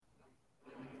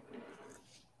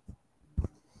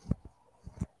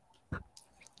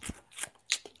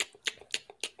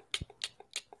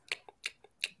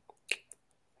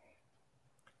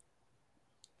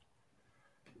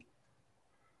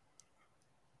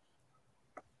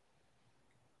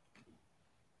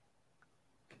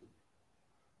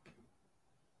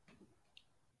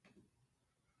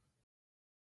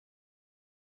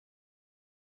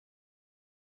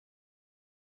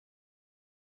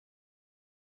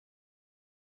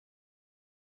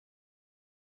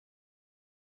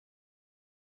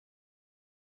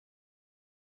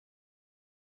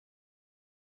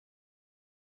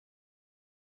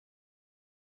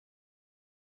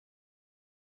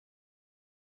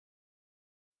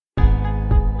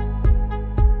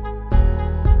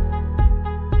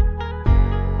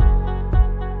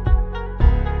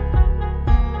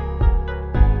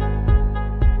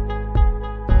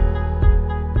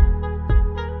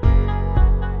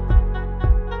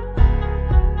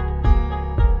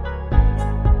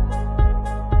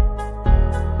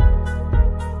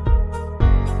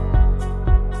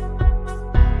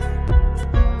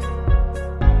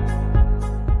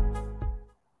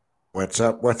What's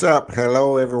up? What's up?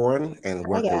 Hello, everyone, and Hi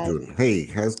welcome guys. to Hey,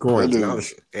 how's it going? It's Hello.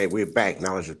 Knowledge. Hey, we're back.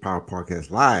 Knowledge is Power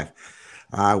Podcast live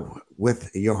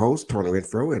with your host Tony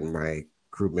Renfro and my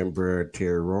crew member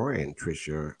Terry Roy and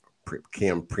Trisha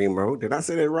Kim Primo. Did I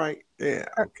say that right? Yeah.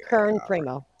 Okay. Kern All right.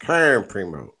 Primo. Karen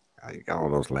Primo. You got all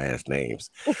those last names.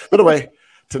 By the way,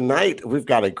 tonight we've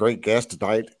got a great guest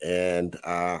tonight, and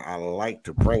I like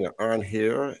to bring her on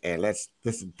here. And this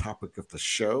is the topic of the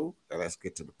show. And let's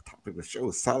get to the topic of the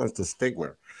show: silence the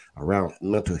stigma around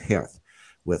mental health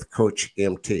with Coach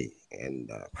MT, and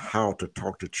how to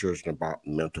talk to children about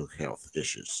mental health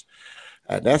issues.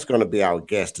 That's going to be our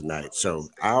guest tonight. So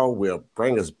I will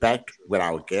bring us back with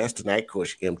our guest tonight,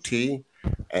 Coach MT,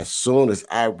 as soon as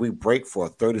we break for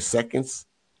 30 seconds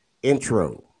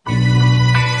intro.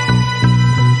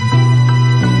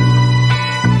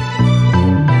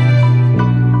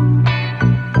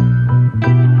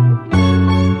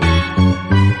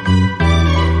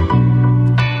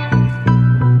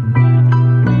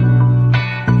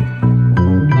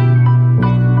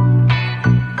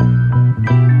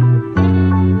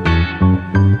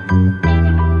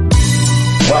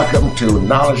 Welcome to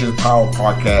Knowledge is Power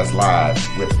Podcast Live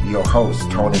with your host,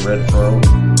 Tony Redford,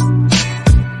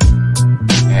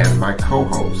 and my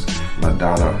co-hosts,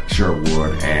 LaDonna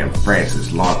Sherwood and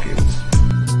Francis Lawkins.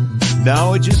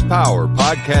 Knowledge is Power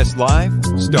Podcast Live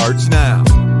starts now.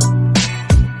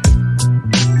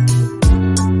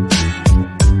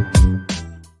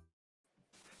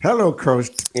 Hello, Coach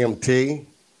MT.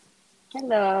 Can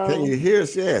Hello. you hear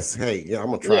us? Yes. Hey, yeah, I'm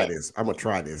gonna try Yes. this. I'm gonna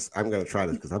try this. I'm gonna try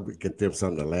this because I'm gonna get them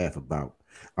something to laugh about.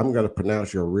 I'm gonna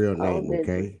pronounce your real Oh name,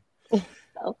 goodness. okay?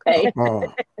 Okay. Uh,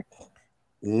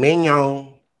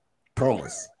 Mignon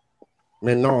Thomas.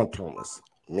 Mignon Thomas.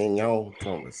 Mignon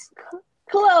Thomas.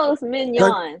 Close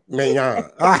mignon.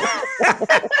 Mignon.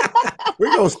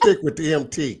 We're gonna stick with the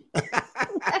MT.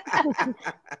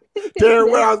 Terry,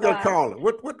 what I That's was gonna fine. call her?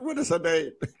 What is her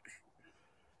name?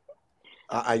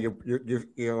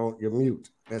 You're mute.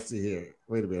 Let's see here.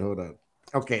 Wait a minute. Hold on.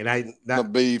 Okay, Gonna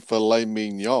be filet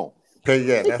mignon. okay,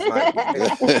 yeah, that's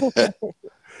right.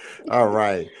 All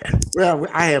right. Well,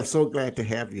 I am so glad to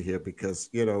have you here because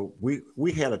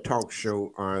we had a talk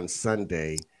show on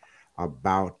Sunday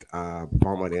about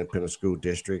Beaumont Independent School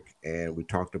District, and we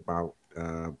talked about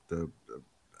the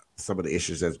some of the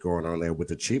issues that's going on there with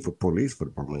the chief of police for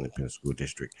the Beaumont Independent School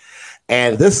District,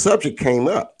 and this subject came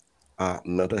up,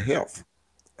 mental health.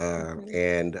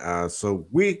 Mhm.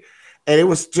 And it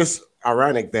was just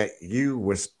ironic that you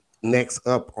was next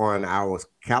up on our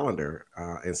calendar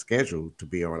and scheduled to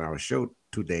be on our show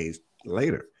 2 days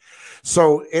later.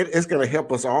 So it's going to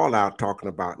help us all out talking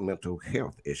about mental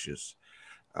health issues.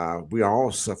 We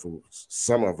all suffer.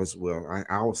 Some of us will.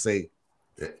 I will say,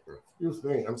 excuse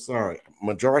me. I'm sorry.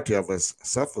 Majority of us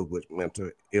suffer with mental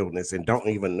illness and don't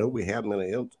even know we have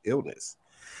mental illness.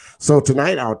 So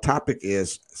tonight our topic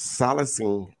is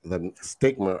silencing the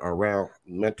stigma around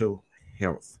mental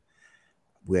health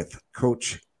with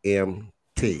Coach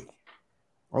MT.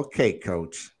 Okay,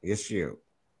 Coach, it's you.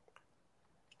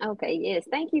 Okay, yes.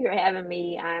 Thank you for having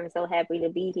me. I'm so happy to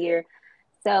be here.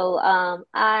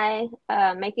 I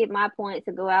make it my point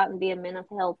to go out and be a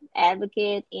mental health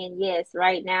advocate. And yes,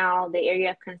 right now the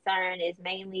area of concern is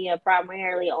mainly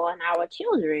primarily on our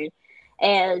children.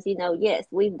 As you know, yes,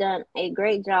 we've done a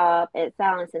great job at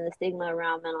silencing the stigma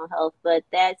around mental health, but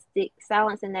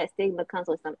silencing that stigma comes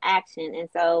with some action. And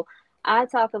so I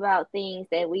talk about things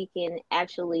that we can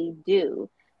actually do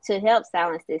to help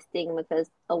silence this stigma because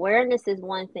awareness is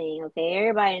one thing, okay?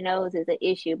 Everybody knows it's an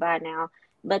issue by now,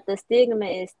 but the stigma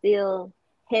is still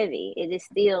heavy. It is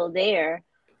still there.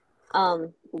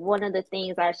 One of the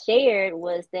things I shared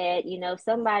was that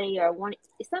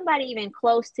somebody even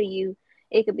close to you,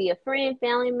 it could be a friend,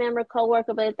 family member,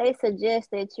 coworker, but if they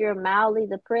suggest that you're mildly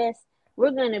depressed,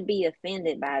 we're going to be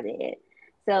offended by that.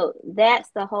 So that's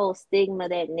the whole stigma,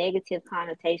 that negative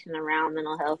connotation around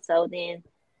mental health. So then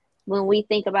when we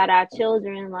think about our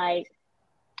children, like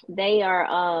they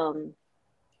are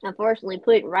unfortunately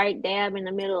put right dab in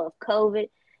the middle of COVID,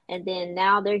 and then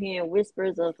now they're hearing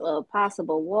whispers of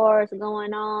possible wars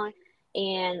going on,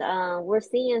 and we're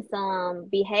seeing some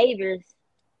behaviors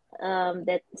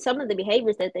that some of the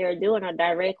behaviors that they're doing are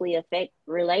directly affect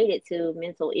related to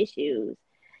mental issues.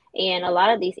 And a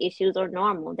lot of these issues are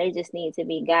normal. They just need to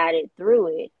be guided through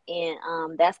it.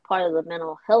 And that's part of the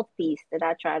mental health piece that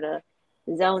I try to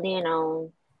zone in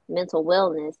on: mental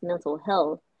wellness, mental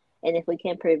health. And if we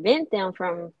can prevent them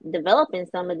from developing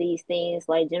some of these things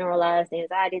like generalized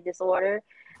anxiety disorder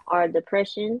or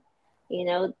depression,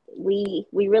 we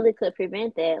really could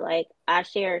prevent that. Like I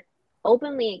share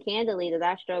openly and candidly that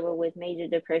I struggle with major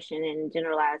depression and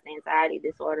generalized anxiety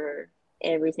disorder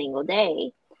every single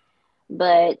day.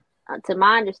 But to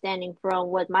my understanding from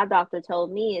what my doctor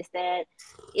told me is that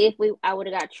if I would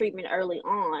have got treatment early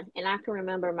on, and I can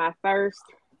remember my first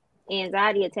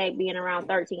anxiety attack being around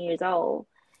 13 years old.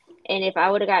 And if I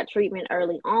would have got treatment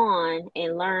early on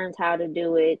and learned how to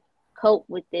do it, cope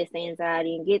with this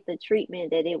anxiety and get the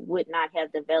treatment, that it would not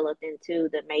have developed into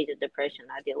the major depression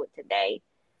I deal with today.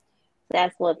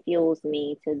 That's what fuels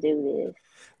me to do this.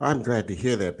 I'm glad to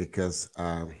hear that because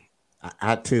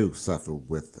I too suffer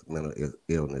with mental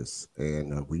illness,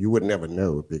 and well, you would never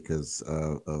know because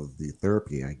of the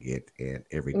therapy I get, and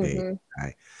every day Mm-hmm.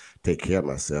 I take care of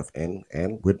myself and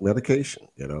with medication,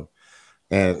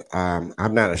 and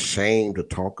I'm not ashamed to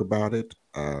talk about it.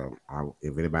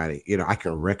 If anybody, I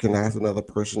can recognize another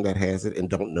person that has it and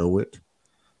don't know it.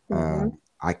 Mm-hmm.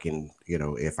 I can,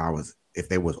 if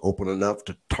they was open enough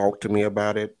to talk to me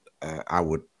about it, I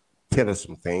would tell them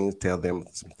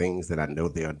some things that I know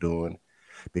they are doing,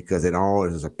 because it all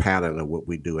is a pattern of what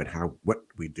we do and what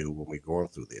we do when we're going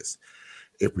through this.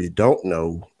 If we don't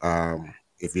know,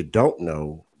 if you don't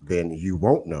know, then you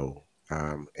won't know.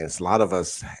 And it's a lot of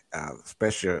us,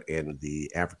 especially in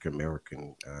the African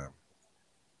American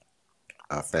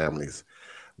families,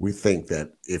 we think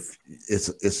that if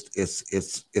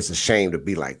it's a shame to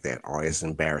be like that, or it's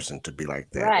embarrassing to be like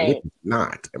that, which Right. is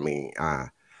not. I mean,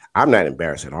 I'm not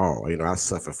embarrassed at all. I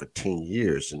suffered for 10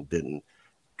 years and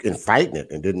fighting it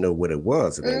and didn't know what it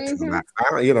was, and then until Mm-hmm.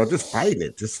 I found,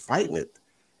 just fighting it,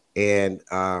 and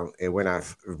when I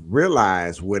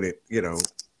realized what it,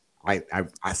 I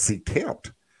seeked help,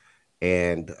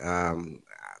 and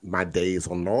my days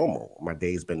are normal. My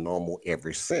days been normal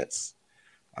ever since.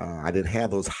 I didn't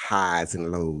have those highs and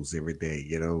lows every day.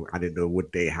 I didn't know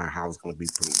what day how it's going to be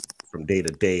from day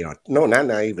to day, or no,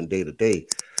 not even day to day,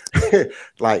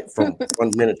 like from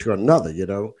one minute to another.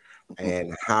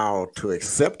 And how to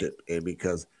accept it. And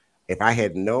because if I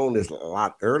had known this a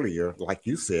lot earlier, like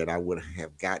you said, I would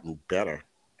have gotten better.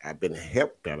 I've been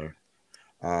helped better,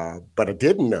 but I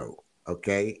didn't know.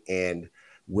 Okay, and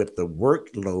with the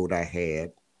workload I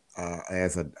had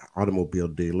as an automobile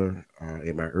dealer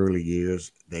in my early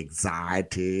years, the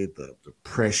anxiety, the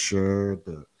pressure,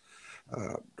 the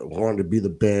wanting to be the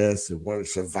best and wanting to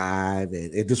survive,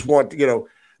 and it just wanted,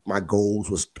 my goals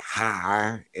was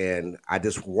high, and I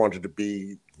just wanted to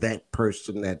be that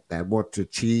person that wanted to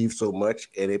achieve so much,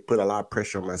 and it put a lot of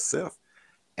pressure on myself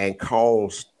and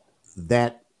caused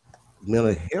that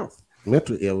mental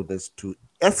illness to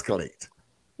escalate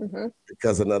Mm-hmm.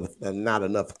 because not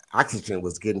enough oxygen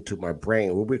was getting to my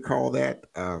brain. What we call that?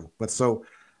 But so,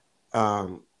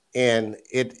 um, and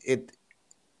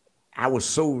I was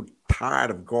so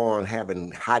tired of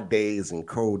having hot days and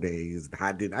cold days.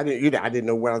 I didn't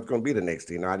know where I was going to be the next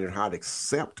day. I didn't know how to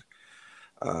accept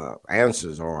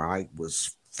answers, or I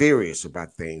was furious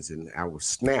about things, and I would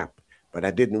snap. But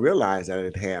I didn't realize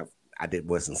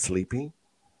wasn't sleeping.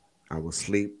 I would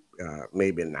sleep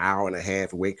maybe an hour and a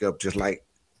half, wake up just like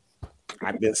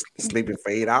I've been sleeping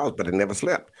for 8 hours, but I never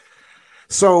slept.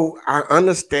 So I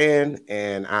understand,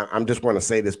 and I'm just want to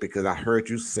say this because I heard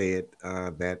you say it,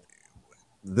 that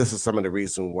this is some of the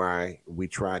reason why we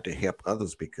try to help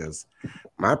others, because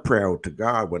my prayer to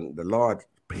God, when the Lord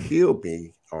healed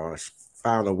me or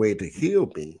found a way to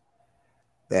heal me,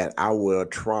 that I will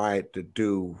try to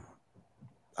do,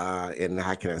 and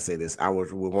how can I say this? I want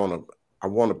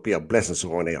to be a blessing to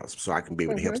someone else, so I can be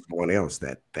able to help Mm-hmm. someone else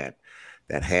that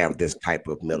have this type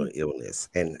of mental illness.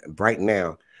 And right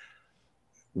now,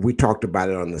 we talked about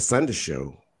it on the Sunday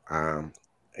show, um,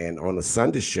 and on the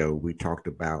Sunday show, we talked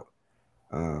about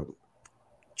uh,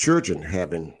 children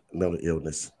having mental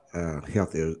illness,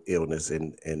 illness,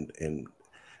 and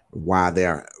why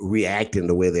they're reacting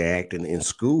the way they're acting in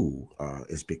school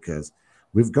is because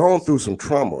we've gone through some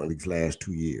trauma in these last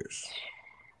 2 years.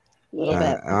 A little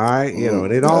Yes. bit. All right,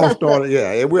 and it all started.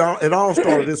 Yeah, it all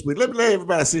started this week. Let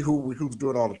everybody see who's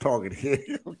doing all the talking here.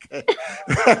 Okay,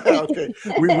 okay.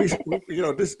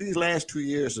 These last 2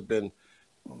 years have been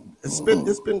it's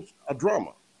been a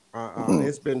drama.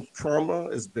 It's been trauma.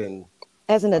 It's been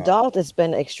As an uh, adult, it's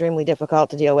been extremely difficult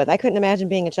to deal with. I couldn't imagine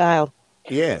being a child.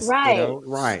 yes,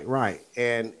 Right. right,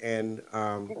 and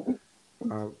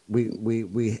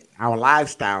we our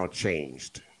lifestyle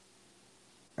changed.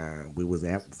 We was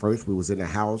in the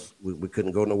house. We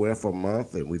couldn't go nowhere for a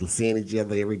month, and we were seeing each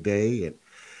other every day. And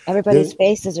Everybody's then,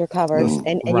 faces are covered,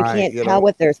 and you right, can't tell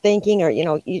what they're thinking, or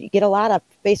you get a lot of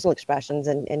facial expressions,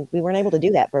 and we weren't able to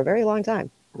do that for a very long time.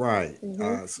 right.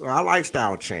 Mm-hmm. So our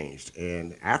lifestyle changed,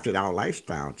 and after our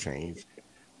lifestyle changed,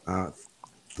 uh,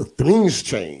 the things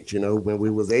change, when we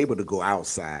was able to go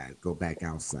back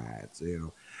outside.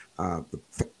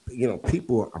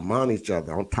 People among each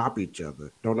other, on top of each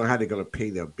other, don't know how they're going to pay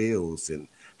their bills and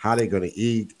how they're going to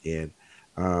eat, and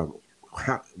um,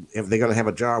 how, if they're going to have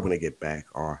a job when they get back,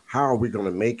 or how are we going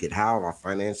to make it, how are our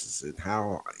finances, and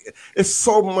how it's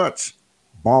so much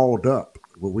balled up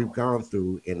what we've gone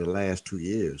through in the last 2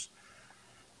 years.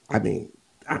 I mean,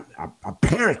 a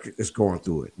parent is going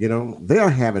through it. They're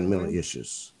having mental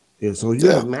issues, and so you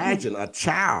Yeah. imagine a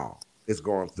child is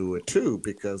going through it too,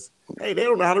 because hey, they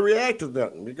don't know how to react to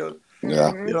nothing. Because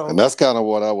Yeah. And that's kind of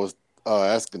what I was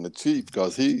asking the chief,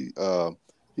 because he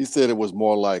said it was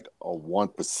more like a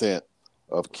 1%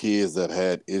 of kids that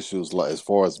had issues like as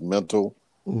far as mental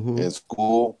in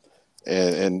school,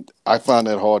 and I find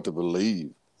that hard to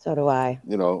believe. So do I.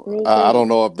 I don't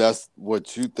know if that's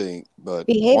what you think, but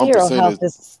Behavioral 1% health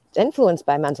is influenced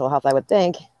by mental health, I would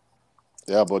think.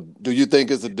 Yeah, but do you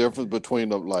think it's a difference between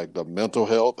the mental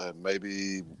health and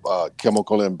maybe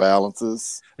chemical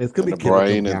imbalances it could in be the chemical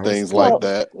brain and imbalance. things like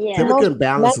that? Yeah. Chemical Most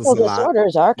imbalance is mental a lot.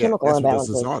 disorders are Yeah, chemical that's what this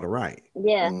imbalances. disorder, right?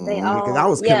 Yeah, they Because I all.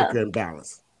 was Yeah, chemical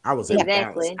imbalance. I was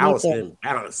exactly. imbalanced. I Me was too.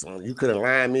 imbalanced. On you couldn't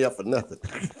line me up for nothing.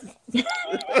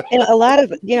 And a lot of,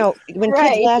 when kids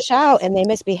Right. lash out and they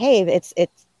misbehave,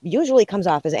 it usually comes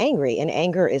off as angry, and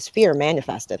anger is fear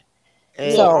manifested.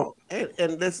 And So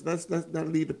let's not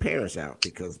leave the parents out,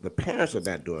 because the parents are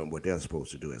not doing what they're supposed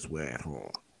to do as well at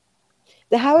home.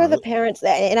 how are the parents,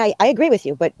 and I agree with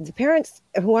you, but the parents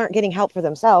who aren't getting help for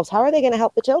themselves, how are they going to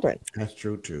help the children? That's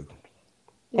true too.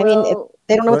 I mean, if Well,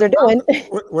 they don't know what they're doing.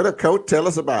 What a coach, tell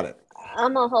us about it.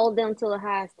 I'm gonna hold them to a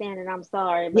high standard. I'm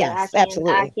sorry, but Yes,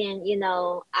 absolutely.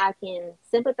 I can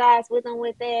sympathize with them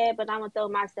with that. But I'm gonna throw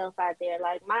myself out there.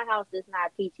 Like, my house is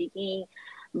not peachy keen,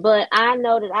 but I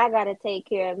know that I gotta take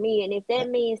care of me. And if that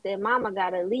means that Mama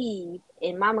gotta leave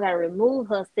and Mama gotta remove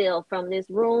herself from this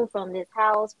room, from this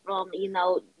house,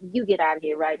 you get out of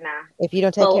here right now. If you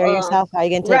don't take So, care of yourself, how are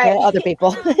you going to take care right, of other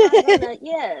people? I'm not gonna.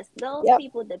 Yes, those Yep.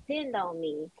 people depend on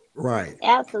me. Right.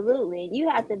 Absolutely. You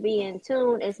have to be in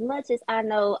tune. As much as I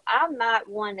know, I'm not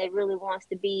one that really wants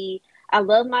to be. I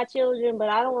love my children, but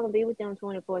I don't want to be with them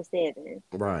 24/7.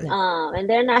 Right. No. And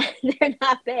they're not they're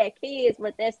not bad kids,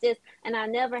 but that's just, and I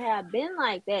never have been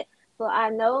like that. So I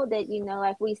know that,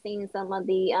 like we've seen some of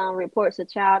the reports of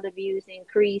child abuse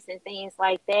increase and things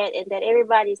like that, and that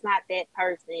everybody's not that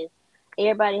person.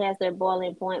 Everybody has their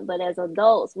boiling point, but as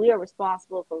adults, we are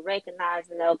responsible for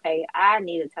recognizing, okay, I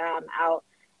need a time out,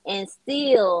 and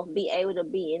still be able to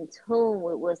be in tune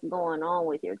with what's going on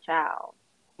with your child.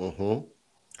 Mm-hmm.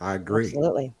 I agree.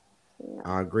 Absolutely. Yeah.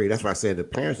 I agree. That's why I said the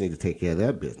parents need to take care of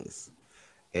their business.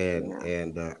 And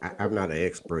Yeah. I'm not an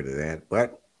expert at that,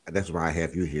 but that's why I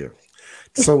have you here.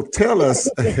 So tell us,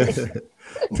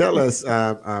 tell us,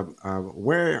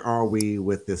 where are we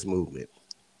with this movement?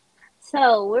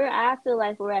 So I feel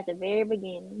like we're at the very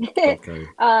beginning. Okay.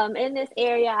 In this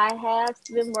area, I have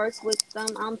been worked with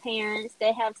some parents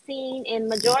that have seen, and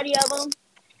majority of them,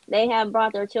 they have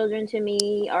brought their children to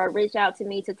me or reached out to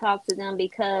me to talk to them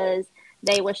because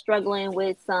they were struggling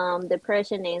with some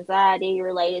depression, anxiety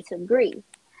related to grief.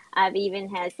 I've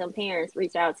even had some parents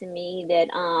reach out to me that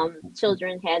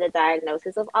children had a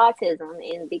diagnosis of autism,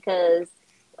 and because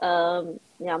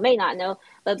may not know,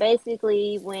 but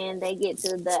basically when they get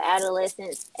to the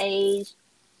adolescent age,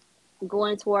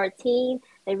 going toward teen,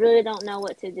 they really don't know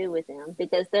what to do with them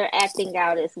because they're acting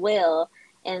out as well.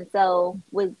 And so,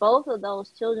 with both of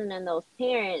those children and those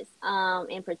parents,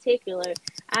 in particular,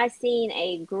 I've seen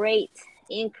a great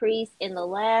increase in the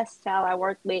last child I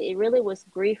worked with. It really was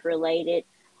grief related.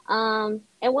 And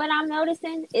what I'm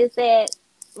noticing is that,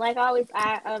 like always,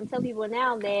 I tell people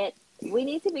now that we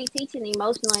need to be teaching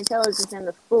emotional intelligence in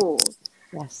the schools.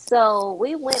 Yes. So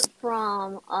we went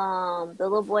from the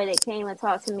little boy that came and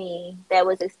talked to me that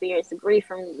was experiencing grief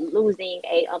from losing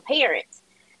a parent.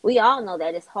 We all know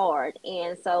that it's hard,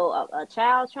 and so a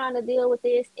child trying to deal with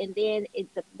this, and then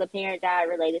the parent died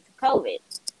related to COVID,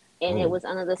 and it Oh, was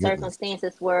under the goodness.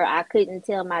 circumstances where I couldn't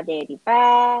tell my daddy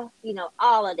bye,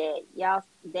 all of that. Y'all,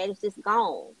 daddy's just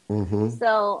gone. Mm-hmm.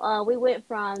 So we went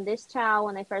from this child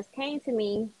when they first came to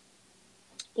me.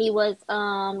 He was,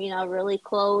 really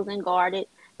closed and guarded.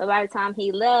 But by the time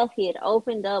he left, he had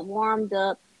opened up, warmed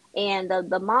up, and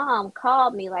the mom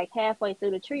called me like halfway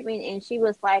through the treatment, and she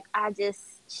was like,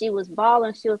 she was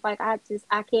bawling. She was like, I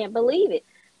can't believe it.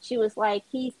 She was like,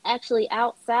 he's actually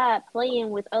outside playing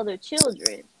with other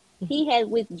children. He had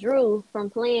withdrew from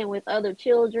playing with other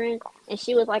children, and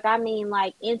she was like, I mean,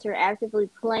 like interactively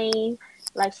playing,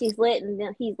 like he's letting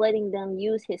them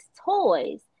use his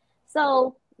toys.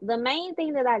 So the main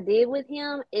thing that I did with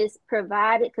him is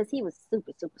provided, because he was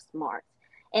super, super smart.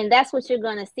 And that's what you're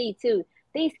going to see too.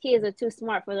 These kids are too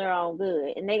smart for their own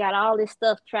good, and they got all this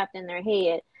stuff trapped in their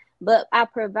head. But I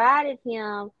provided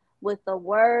him with the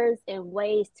words and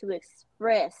ways to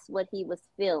express what he was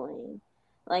feeling.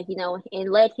 Like,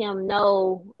 and let him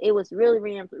know it was really,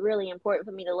 really, really important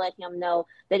for me to let him know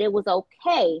that it was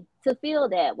okay to feel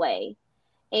that way,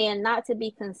 and not to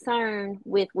be concerned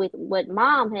with what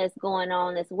mom has going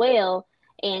on as well.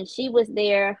 And she was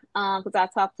there because I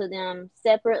talked to them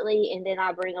separately, and then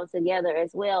I bring them together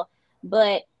as well.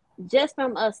 But just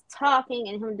from us talking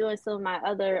and him doing some of my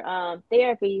other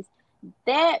therapies,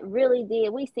 that really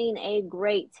did. We seen a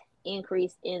great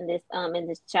increase in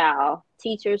this child.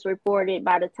 Teachers reported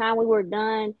by the time we were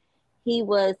done, he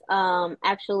was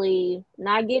actually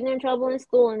not getting in trouble in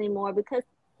school anymore because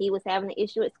he was having an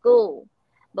issue at school.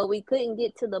 But we couldn't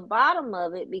get to the bottom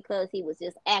of it because he was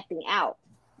just acting out.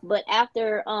 But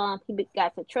after he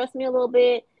got to trust me a little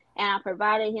bit, and I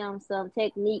provided him some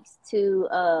techniques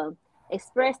to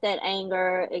express that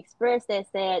anger, express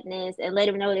that sadness, and let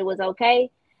him know that it was okay,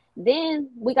 then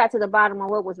we got to the bottom of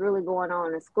what was really going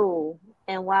on in school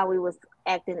and why we was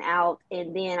acting out.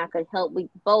 And then I could help we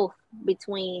both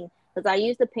between, because I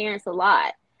use the parents a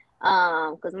lot,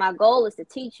 because my goal is to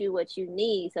teach you what you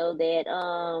need so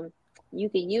that you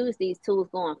can use these tools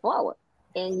going forward,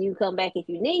 and you come back if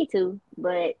you need to,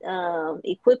 but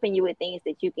equipping you with things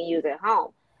that you can use at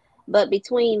home. But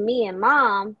between me and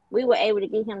mom, we were able to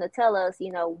get him to tell us,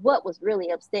 what was really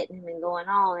upsetting him and going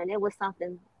on. And it was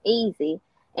something easy,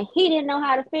 and he didn't know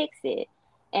how to fix it.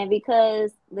 And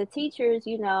because the teachers,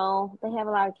 they have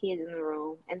a lot of kids in the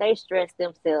room and they stress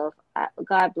themselves.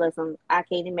 God bless them. I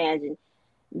can't imagine.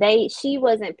 She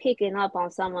wasn't picking up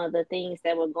on some of the things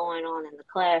that were going on in the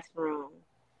classroom.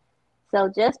 So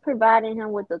just providing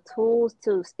him with the tools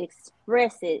to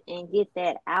express it and get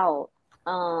that out,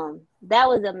 that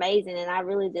was amazing. And I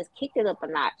really just kicked it up a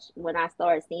notch when I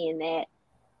started seeing that.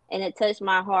 And it touched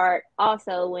my heart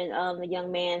also when the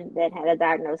young man that had a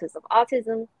diagnosis of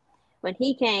autism, when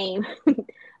he came,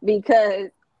 because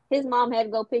his mom had to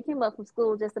go pick him up from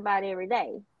school just about every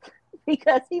day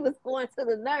because he was going to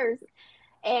the nurse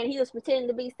and he was pretending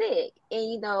to be sick.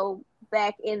 And,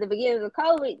 back in the beginning of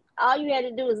COVID, all you had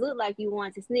to do is look like you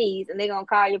wanted to sneeze, and they're going to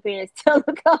call your parents, tell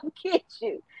them to come get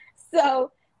you.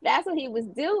 So that's what he was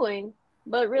doing.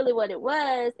 But really what it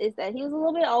was is that he was a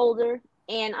little bit older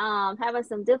and having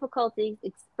some difficulty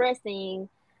expressing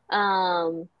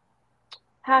how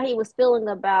he was feeling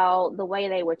about the way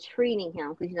they were treating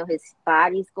him. Because, his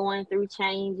body's going through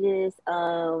changes.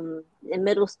 In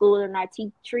middle school, they're not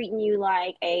treating you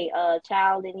like a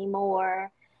child anymore.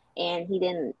 And he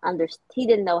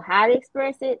didn't know how to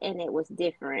express it, and it was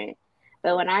different.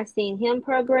 But when I seen him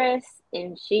progress,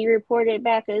 and she reported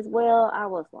back as well, I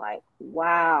was like,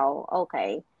 wow,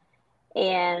 okay.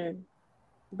 And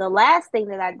the last thing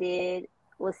that I did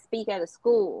was speak at a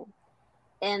school.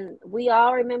 And we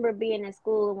all remember being in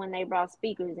school when they brought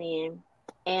speakers in.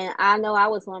 And I know I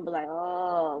was going to be like,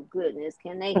 oh, goodness,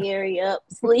 can they hurry up,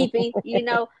 sleepy,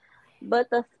 But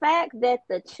the fact that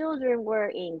the children were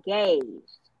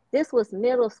engaged, this was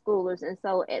middle schoolers. And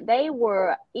so they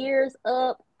were ears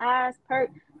up, eyes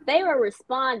perked. They were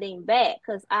responding back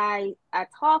because I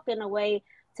talk in a way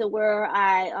to where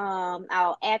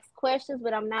I'll ask questions,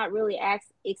 but I'm not really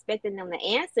expecting them to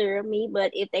answer me.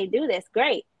 But if they do, that's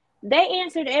great. They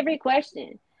answered every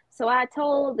question. So I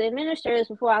told the administrators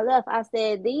before I left, I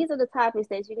said, these are the topics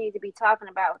that you need to be talking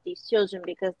about with these children,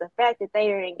 because the fact that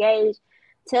they are engaged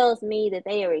tells me that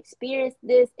they are experienced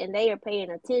this and they are paying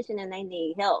attention and they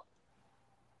need help.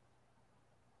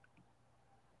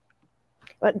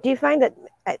 But do you find that,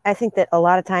 I think that a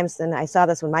lot of times, and I saw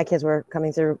this when my kids were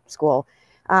coming through school,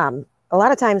 a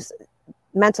lot of times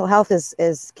mental health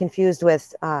is confused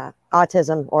with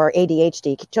autism or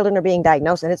ADHD. Children are being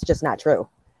diagnosed, and it's just not true.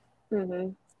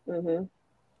 I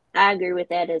agree with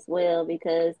that as well,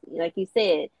 because like you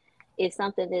said, if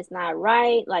something is not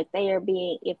right, like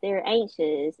if they're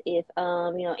anxious, if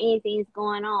anything's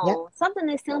going on, something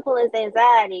as simple as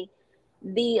anxiety,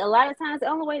 a lot of times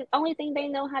the only thing they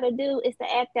know how to do is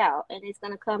to act out, and it's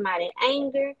going to come out in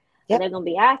anger. They're going to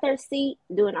be out their seat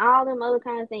doing all them other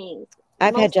kind of things.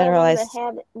 I've had generalized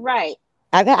right.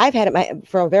 I've had it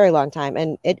for a very long time,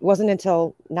 and it wasn't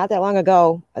until not that long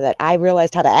ago that I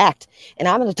realized how to act. And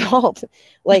I'm an adult.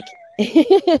 Like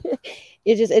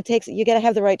it takes, you got to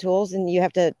have the right tools, and you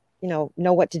have to know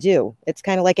what to do. It's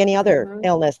kind of like any other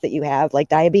illness that you have, like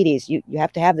diabetes. You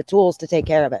have to have the tools to take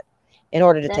care of it in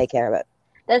order to take care of it.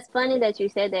 That's funny that you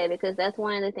said that, because that's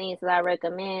one of the things that I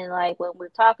recommend. Like when we're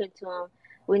talking to them,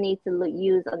 we need to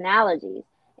use analogies.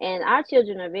 And our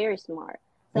children are very smart.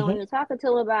 So when Hmm. you're talking to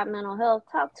them about mental health,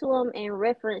 talk to them in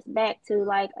reference back to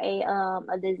like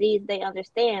a disease they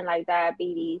understand, like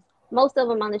diabetes. Most of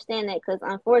them understand that because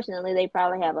unfortunately they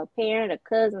probably have a parent, a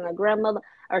cousin, a grandmother,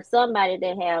 or somebody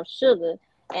that have sugar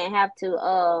and have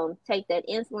to take that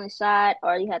insulin shot,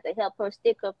 or you have to help her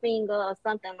stick her finger or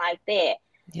something like that.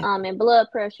 Yep. And blood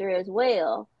pressure as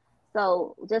well.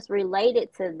 So just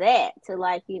related to that, to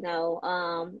like,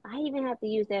 I even have to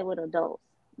use that with adults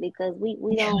because we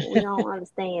don't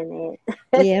understand that,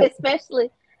 Yep. especially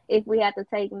if we have to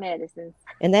take medicines.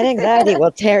 And that anxiety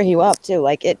will tear you up too.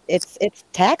 Like it's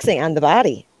taxing on the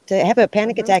body to have a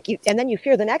panic Mhm. attack. And then you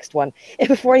fear the next one. And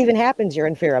before it even happens, you're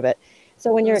in fear of it.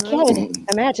 So when you're a Mhm. kid,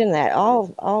 imagine that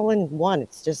all in one.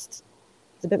 It's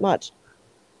a bit much.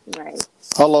 Right.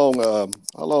 How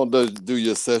long do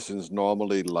your sessions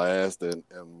normally last, and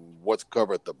what's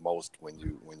covered the most when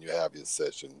you have your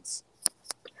sessions?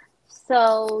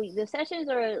 So the sessions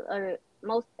are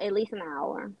most at least an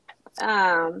hour.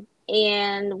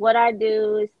 And what I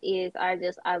do is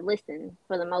I listen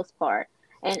for the most part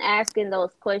and asking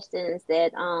those questions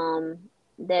that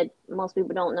most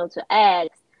people don't know to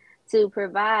ask to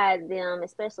provide them,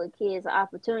 especially kids, an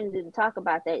opportunity to talk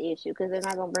about that issue because they're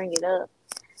not gonna bring it up.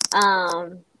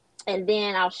 Um, and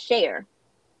then I'll share.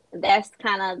 That's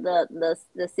kind of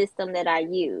the system that I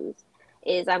use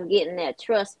is I'm getting that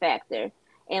trust factor.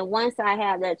 And once I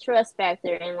have that trust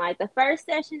factor in like the first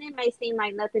session, it may seem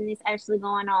like nothing is actually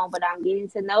going on, but I'm getting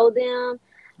to know them.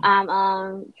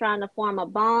 I'm trying to form a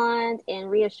bond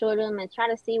and reassure them and try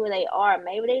to see where they are.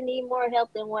 Maybe they need more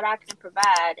help than what I can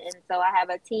provide. And so I have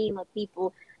a team of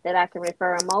people that I can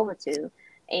refer them over to.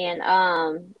 And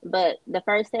but the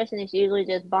first session is usually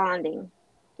just bonding,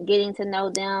 getting to know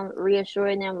them,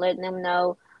 reassuring them, letting them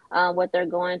know what they're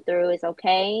going through is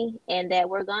okay and that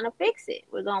we're going to fix it.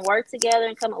 We're going to work together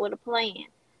and come up with a plan.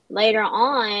 Later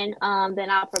on, then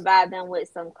I'll provide them with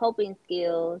some coping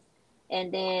skills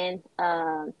and then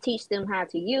teach them how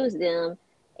to use them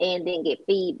and then get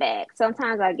feedback.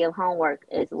 Sometimes I give homework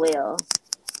as well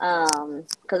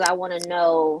because I want to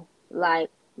know like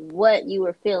what you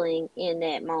were feeling in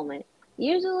that moment.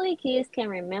 Usually kids can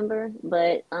remember,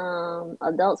 but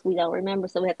adults we don't remember,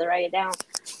 so we have to write it down.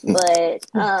 But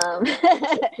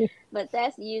but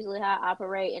that's usually how I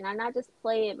operate, and I not just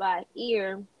play it by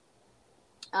ear.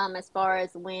 As far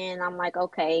as when I'm like,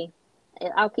 okay,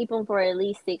 I'll keep them for at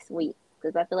least 6 weeks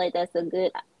because I feel like that's a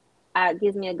good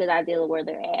gives me a good idea of where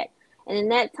they're at. And in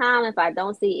that time, if I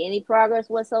don't see any progress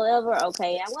whatsoever,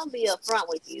 okay, I'm gonna be upfront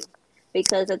with you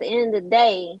because at the end of the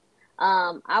day,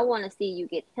 I want to see you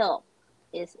get help.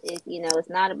 It's it's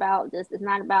not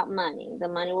about money. The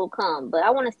money will come, but I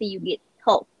want to see you get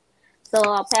help. So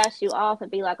I'll pass you off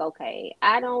and be like, okay,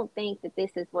 I don't think that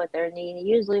this is what they're needing. It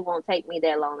usually won't take me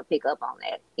that long to pick up on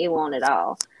that. It won't at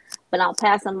all. But I'll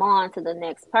pass them on to the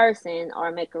next person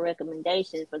or make a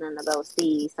recommendation for them to go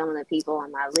see some of the people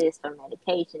on my list for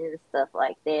medication and stuff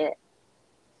like that.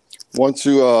 Once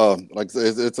you like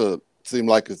it's a seem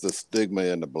like it's a stigma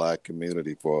in the black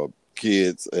community for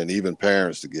kids and even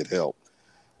parents to get help.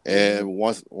 Hmm. And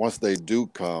once they do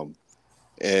come,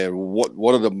 and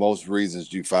what are the most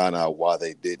reasons you find out why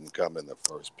they didn't come in the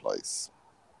first place?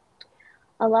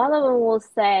 A lot of them will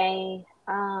say,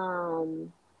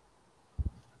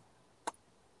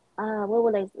 what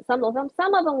will they? Some of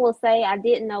them will say, I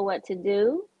didn't know what to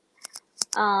do,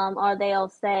 or they'll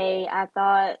say, I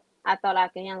thought I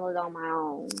could handle it on my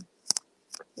own.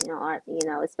 Or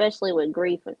especially with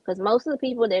grief, because most of the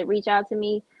people that reach out to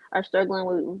me are struggling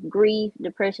with grief,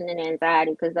 depression, and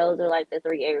anxiety, because those are like the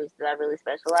three areas that I really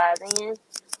specialize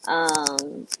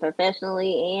in,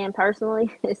 professionally and personally.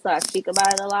 So I speak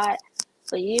about it a lot.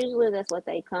 But usually that's what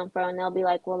they come from. They'll be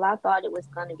like, "Well, I thought it was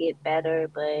gonna get better,"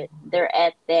 but they're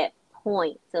at that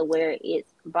point to where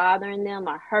it's bothering them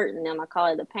or hurting them. I call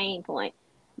it the pain point.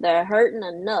 They're hurting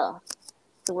enough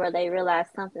to where they realize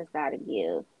something's got to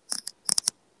give.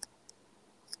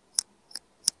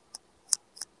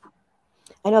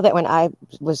 I know that when I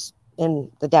was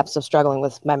in the depths of struggling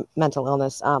with my mental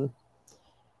illness,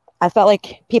 I felt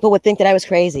like people would think that I was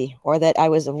crazy or that I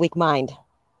was of weak mind.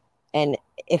 And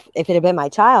if it had been my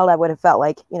child, I would have felt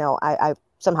like, I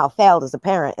somehow failed as a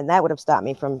parent, and that would have stopped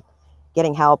me from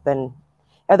getting help. And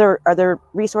are there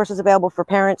resources available for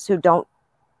parents who don't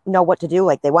know what to do?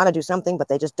 Like they want to do something, but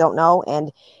they just don't know.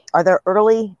 And are there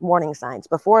early warning signs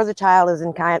before the child is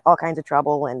in all kinds of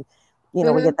trouble and, we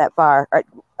Hmm. get that far?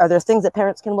 Are there things that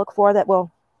parents can look for that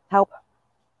will help?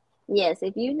 Yes,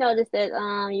 if you notice that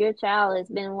your child has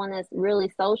been one that's really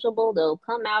sociable, they'll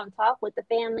come out and talk with the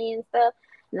family and stuff,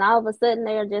 and all of a sudden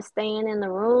they're just staying in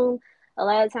the room. a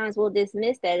lot of times we'll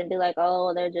dismiss that and be like,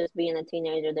 oh, they're just being a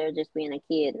teenager, they're just being a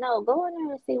kid. No, go in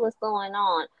there and see what's going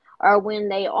on. Or when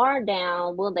they are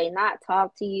down, will they not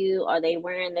talk to you? Are they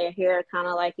wearing their hair kind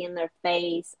of like in their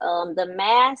face? The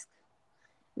mask,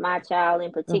 my child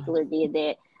in particular did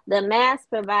that. The mask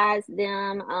provides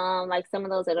them, like some of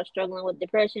those that are struggling with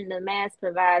depression, the mask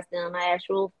provides them an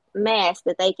actual mask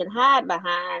that they can hide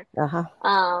behind.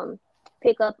 Um,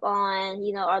 Pick up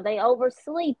on, are they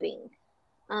oversleeping?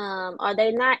 Are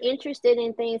they not interested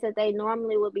in things that they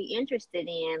normally would be interested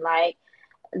in? Like,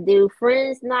 do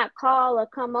friends not call or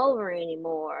come over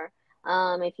anymore?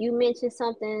 If you mention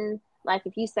something, like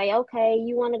if you say, okay,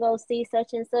 you want to go see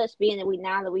such and such, being that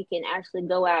we can actually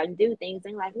go out and do things,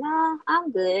 and like, no,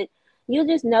 I'm good. You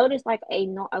just notice like a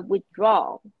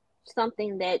withdrawal,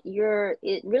 something that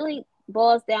it really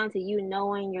boils down to you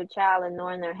knowing your child and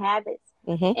knowing their habits.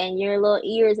 And your little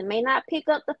ears, it may not pick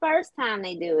up the first time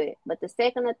they do it, but the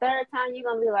second or third time you're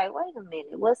gonna be like, wait a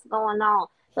minute, what's going on?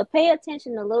 But pay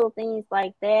attention to little things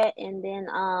like that, and then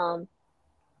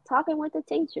talking with the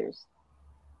teachers,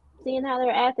 seeing how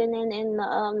they're acting in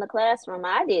the classroom.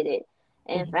 I did it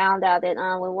and found out that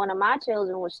when one of my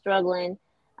children was struggling,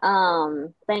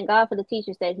 thank God for the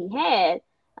teachers that he had.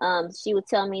 She would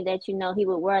tell me that he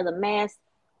would wear the mask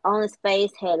on his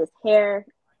face, had his hair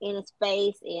in his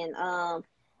face,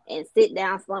 and sit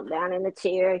down, slump down in the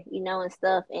chair, and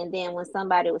stuff. And then when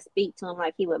somebody would speak to him,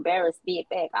 like he would barely speak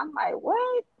back. I'm like,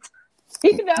 what?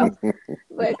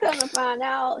 But come to find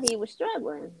out, he was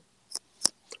struggling.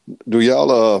 Do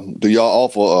y'all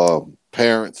offer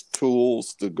parents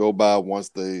tools to go by once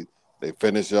they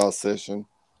finish y'all session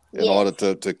in order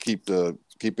to keep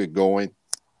it going?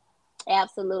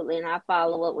 Absolutely, and I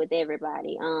follow up with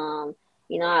everybody.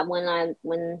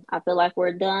 When I feel like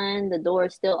we're done, the door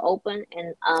is still open,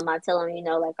 and I tell them,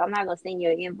 like, I'm not gonna send you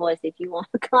an invoice if you want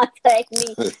to contact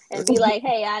me and be like,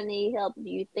 hey, I need help. Do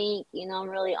you think, I'm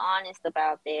really honest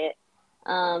about that.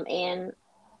 And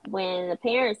when the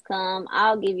parents come,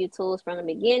 I'll give you tools from the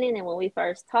beginning. And when we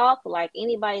first talk, like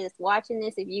anybody that's watching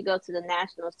this, if you go to the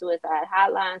National Suicide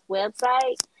Hotline's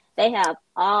website, they have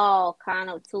all kind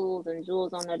of tools and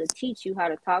jewels on there to teach you how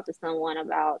to talk to someone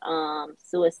about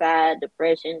suicide,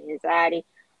 depression, anxiety.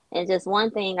 And just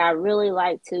one thing I really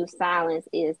like to silence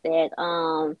is that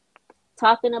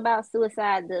talking about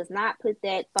suicide does not put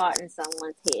that thought in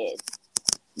someone's head.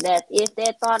 That if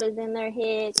that thought is in their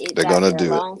head, they're gonna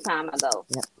do a long time ago.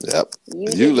 Yep.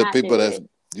 Usually people that's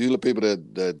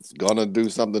gonna do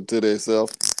something to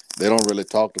themselves, they don't really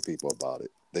talk to people about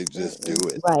it. They just do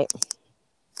it. Right.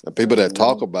 The people that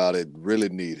talk about it really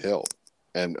need help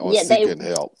and are seeking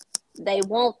help. They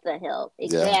want the help.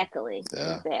 Exactly.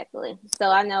 Yeah. Exactly. So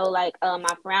I know, like,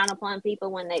 I frown upon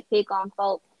people when they pick on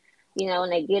folks,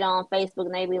 and they get on Facebook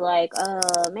and they be like,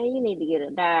 man, you need to get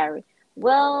a diary.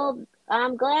 Well,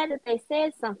 I'm glad that they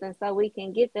said something so we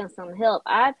can get them some help.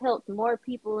 I've helped more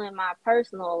people in my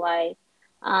personal life,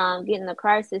 getting the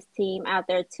crisis team out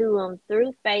there to them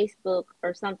through Facebook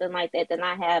or something like that than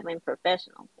I have in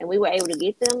professional. And we were able to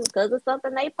get them because of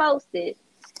something they posted.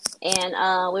 And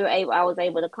I was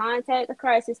able to contact the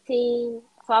crisis team,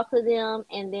 talk to them,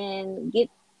 and then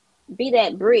be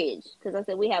that bridge. Because I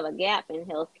said we have a gap in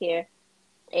healthcare.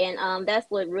 And that's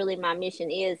what really my mission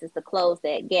is to close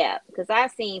that gap. Because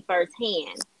I've seen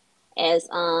firsthand, as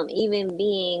even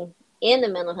being in the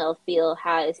mental health field,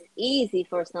 how it's easy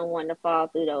for someone to fall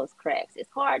through those cracks.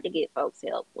 It's hard to get folks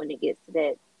help when it gets to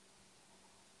that.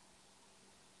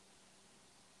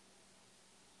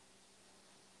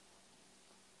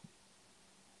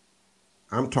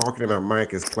 I'm talking and my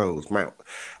mic is closed. I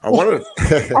wanted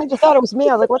I just thought it was me.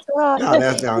 I was like, what's going on?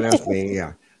 No, that's me.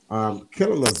 Yeah.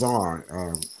 Killer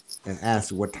Lazar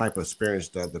asked what type of experience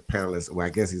the panelists, well, I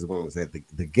guess he's the one who said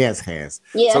the guest has.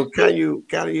 Yeah. So can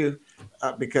you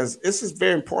because this is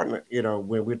very important,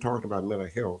 when we're talking about mental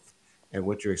health and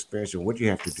what your experience and what you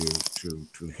have to do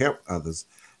to help others.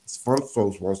 Some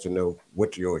folks wants to know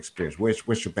what your experience,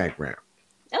 what's your background?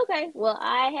 Okay. Well,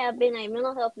 I have been a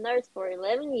mental health nurse for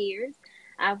 11 years.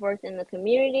 I've worked in the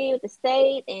community with the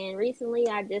state, and recently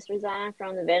I just resigned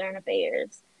from the Veteran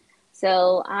Affairs.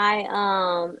 So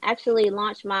I actually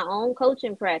launched my own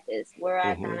coaching practice where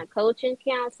I kind of coach and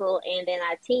counsel, and then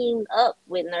I teamed up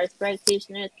with nurse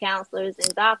practitioners, counselors,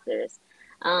 and doctors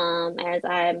as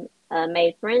I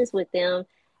made friends with them.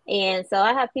 And so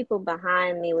I have people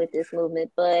behind me with this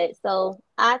movement. But so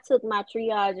I took my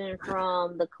triaging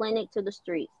from the clinic to the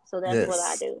streets. So that's what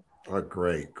I do. Oh,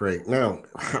 great. Now,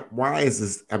 why is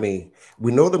this? I mean,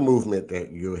 we know the movement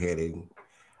that you're heading.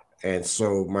 And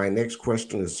so my next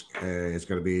question is going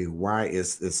to be, why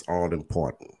is this all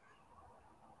important?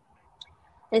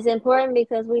 It's important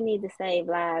because we need to save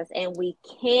lives, and we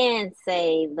can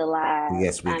save the lives.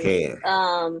 Yes, we I mean,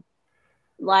 can.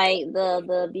 like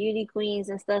the beauty queens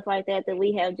and stuff like that that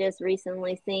we have just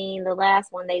recently seen. The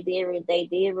last one they did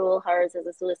rule hers as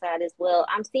a suicide as well.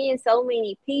 I'm seeing so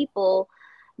many people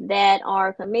that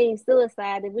are committing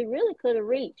suicide that we really could have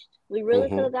reached. We really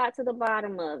could Hmm. have got to the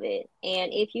bottom of it.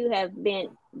 And if you have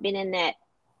been in that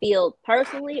field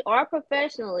personally or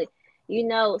professionally, you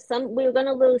know, some we're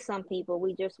gonna lose some people.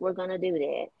 We're gonna do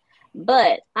that.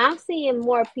 But I'm seeing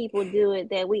more people do it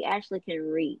that we actually can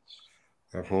reach.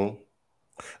 Hmm.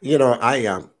 You know,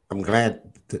 I'm glad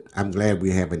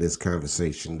we're having this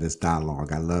conversation, this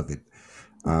dialogue. I love it.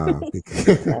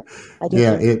 Because, Yeah, I do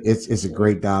yeah, too. it's a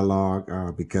great dialogue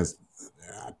because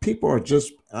people are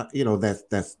just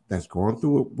that's going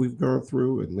through what we've gone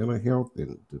through, and mental health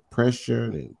and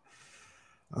depression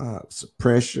and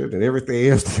suppression and everything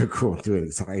else they're going through,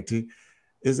 anxiety.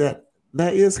 Is that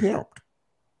is help?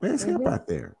 There's help Hmm. out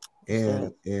there,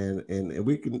 There and is. and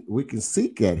we can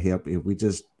seek that help if we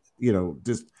just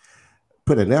just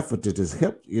put an effort to just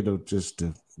help just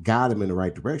to guide them in the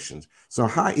right directions. So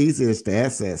how easy is the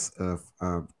access of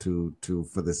to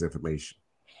for this information?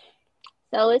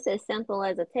 So it's as simple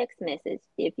as a text message.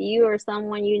 If you or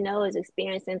someone you know is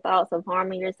experiencing thoughts of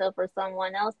harming yourself or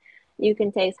someone else, you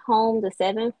can text home to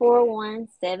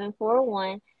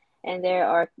 741-741, and there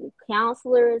are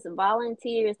counselors and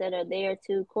volunteers that are there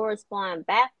to correspond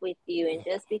back with you. And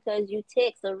just because you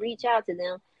text or reach out to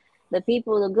them, the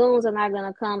people, the goons are not going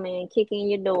to come and kick in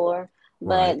your door,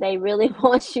 Right. but they really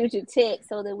want you to text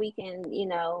so that we can,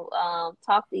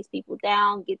 talk these people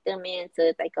down, get them into,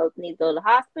 if they need to go to the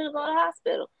hospital, go to the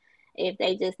hospital. If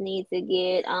they just need to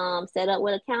get set up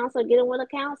with a counselor, get them with a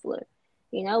counselor.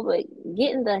 But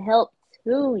getting the help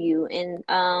to you, and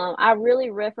I really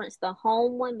reference the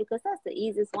home one because that's the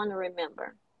easiest one to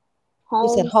remember. You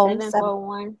said Home home seven seven. four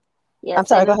one, yeah, I'm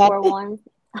sorry. Go ahead. 741.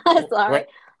 Sorry, What?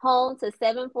 home to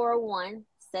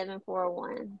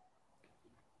 741-741.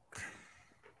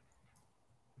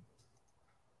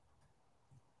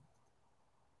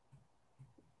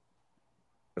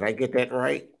 Did I get that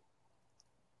right?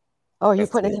 Oh, you're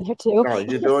Let's putting it see. in here too. No,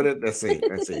 you're doing it. Let's see.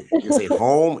 Let's see. You say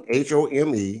home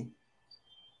HOME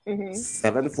Mm-hmm.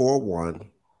 741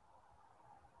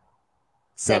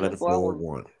 Seven seven four four one.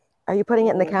 one. Are you putting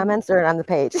it in the Mm-hmm. comments or on the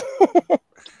page?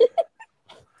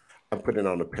 I'm putting it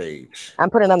on the page.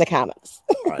 I'm putting it on the comments.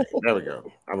 All right, there we go.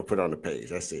 I'm gonna put it on the page.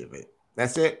 Let's see if it.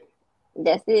 That's it.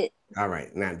 That's it. All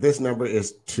right. Now this number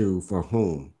is to for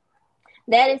whom?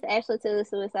 That is actually to the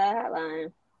suicide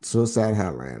hotline. Suicide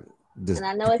hotline. This And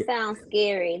I know it sounds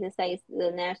scary to say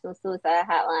the National Suicide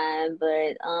Hotline,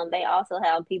 but they also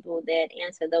have people that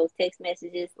answer those text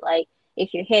messages like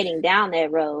if you're heading down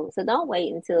that road. So don't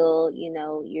wait until,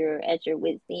 you're at your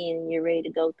wit's end and you're ready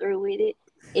to go through with it.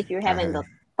 If you're having uh, the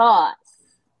thoughts,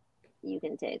 you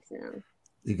can text them.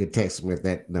 you can text me at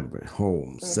that number.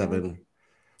 Home Mm-hmm.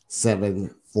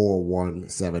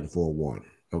 7741741.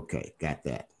 Okay, got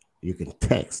that. You can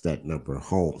text that number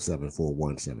home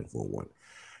 741-741.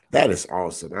 That is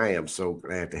awesome. I am so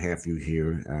glad to have you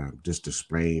here, just to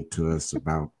explain to us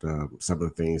about some of the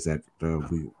things that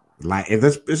we like. And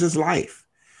this is life,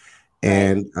 Right.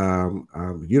 and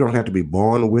you don't have to be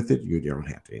born with it. You don't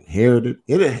have to inherit it.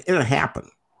 It'll happen.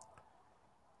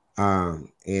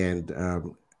 And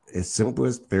as simple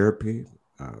as therapy,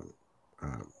 um,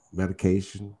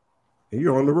 medication, and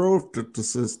you're on the road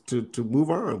to move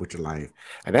on with your life.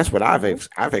 And that's what I've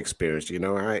Mm-hmm. I've experienced.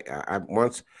 I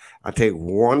once I take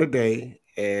one a day,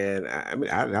 and I mean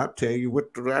I'll tell you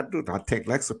what do I do. I take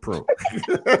Lexapro.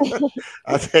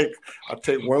 I take I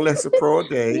take one Lexapro a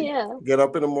day. Yeah. Get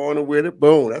up in the morning with it.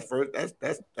 Boom. That's first.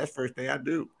 That's first day I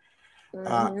do.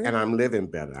 Mm-hmm. And I'm living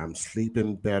better. I'm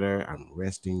sleeping better. I'm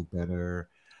resting better.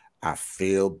 I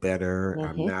feel better. Hmm.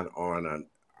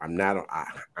 I'm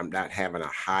not having a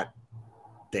hot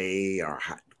day or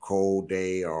hot cold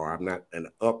day, or I'm not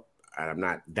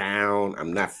down.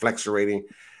 I'm not flexurating.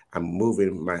 I'm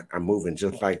moving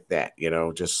just like that,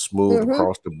 just smooth Mm-hmm.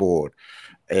 across the board.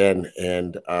 And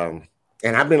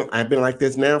I've been like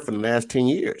this now for the last 10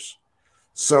 years.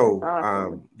 That's So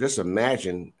awesome. just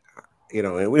imagine,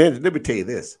 and let me tell you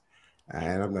this,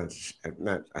 and I'm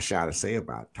not shy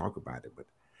to talk about it, but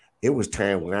it was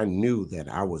time when I knew that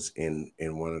I was in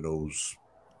one of those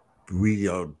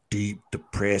real deep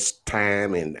depressed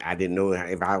time, and I didn't know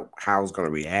how I was going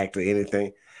to react to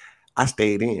anything. I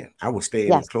stayed in. I would stay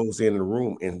in and Yes. close in the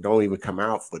room and don't even come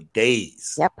out for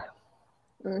days Yep.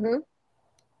 Mm-hmm. Yep.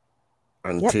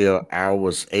 until I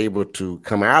was able to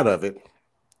come out of it,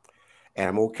 and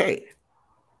I'm okay.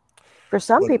 For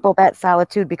some But people, that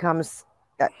solitude becomes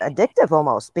addictive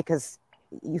almost, because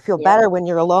you feel better when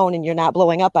you're alone and you're not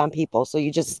blowing up on people. So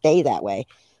you just stay that way.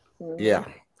 Yeah.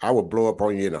 I would blow up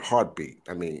on you in a heartbeat.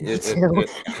 I mean,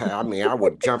 I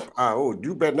would jump. Oh,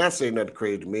 you better not say nothing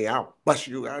crazy to me. I'll bust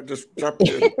you. I'll just jump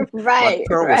you. My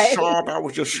tongue was sharp. I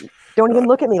was just. Don't even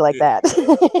look at me like that.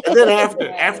 And then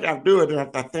after I do it,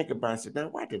 I think about it. I said, now,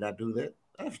 why did I do that?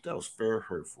 That was very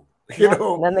hurtful.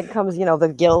 And then there comes,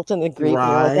 the guilt and the grief.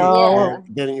 Right. And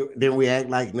you're like, oh. Then we act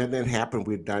like nothing happened.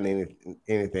 We've done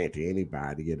anything to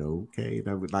anybody. Okay.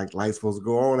 Like life's supposed to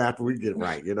go on after we get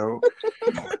right.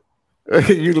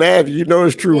 You laugh,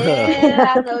 it's true, yeah, huh?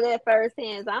 Yeah, I know that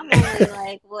firsthand. So I'm only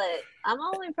like what? I'm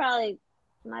only probably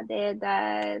my dad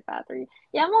died about 3.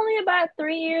 Yeah, I'm only about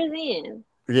 3 years in.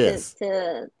 Yes.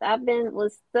 I've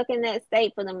was stuck in that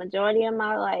state for the majority of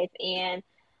my life, and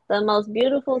the most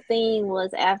beautiful thing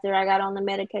was after I got on the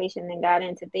medication and got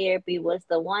into therapy was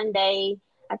the one day.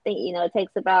 I think it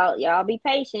takes about, y'all be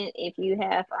patient if you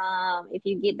have if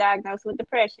you get diagnosed with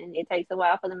depression, it takes a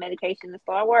while for the medication to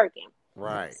start working.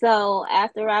 Right. So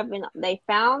after they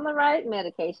found the right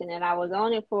medication and I was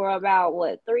on it for about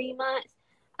 3 months.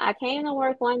 I came to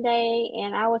work one day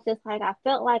and I was just like, I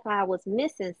felt like I was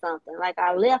missing something, like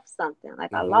I left something,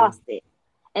 like I lost it.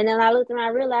 And then I looked and I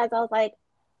realized, I was like,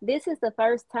 this is the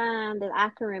first time that I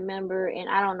can remember, and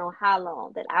I don't know how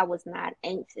long, that I was not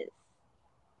anxious.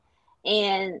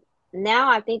 And now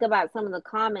I think about some of the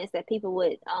comments that people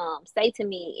would say to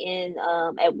me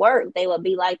at work. They would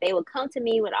be like, they would come to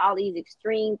me with all these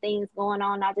extreme things going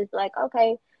on. I just be like,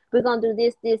 okay, we're gonna do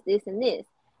this, this, this, and this.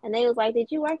 And they was like,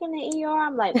 did you work in the ER?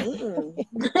 I'm like, mm-mm.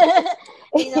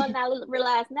 And I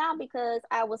realize now because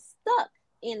I was stuck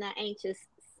in an anxious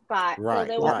spot. Right, so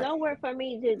there was nowhere for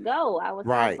me to go. I was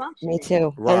not functioning. Me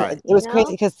too. Right. And it was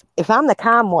crazy because if I'm the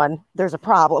calm one, there's a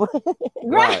problem.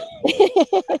 Right.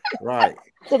 Right.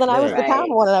 So then I was the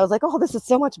calm one, and I was like, oh, this is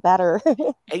so much better.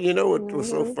 And you know what was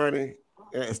so funny?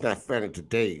 It's not funny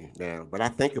today now, but I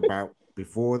think about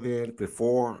before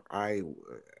I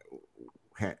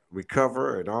had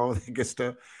recover and all that good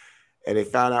stuff, and they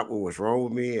found out what was wrong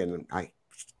with me, and I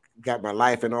got my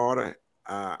life in order.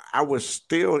 I was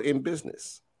still in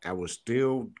business. I was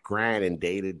still grinding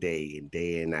day to day and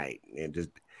day and night,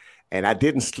 and I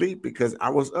didn't sleep because I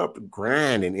was up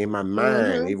grinding in my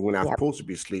mind. Even when I was supposed to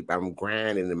be asleep, I'm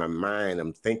grinding in my mind.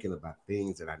 I'm thinking about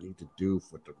things that I need to do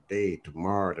for today,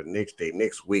 tomorrow, the next day,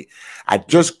 next week. I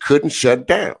just couldn't shut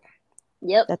down.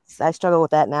 Yep. I struggle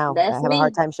with that now. I have a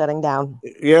hard time shutting down.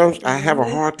 I have a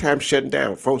hard time shutting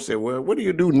down. Folks say, well, what do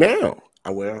you do now?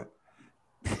 I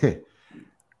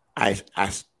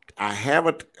have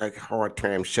a hard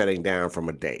time shutting down from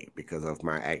a day because of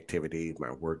my activities,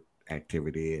 my work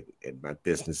activity and my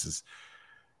businesses.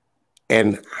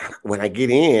 And when I get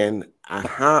in,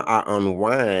 how I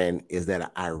unwind is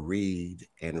that I read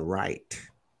and write.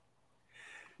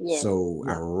 Yes. So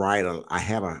I write. I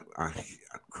have a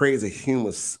crazy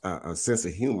a sense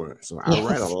of humor. So I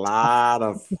write a lot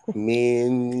of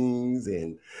memes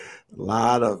and a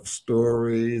lot of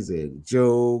stories and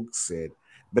jokes,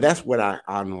 but that's what I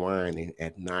unwind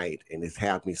at night, and it's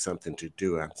helped me something to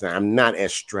do. I'm not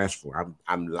as stressful.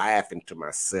 I'm laughing to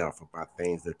myself about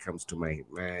things that comes to my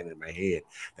mind and my head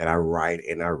that I write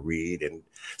and I read, and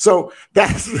so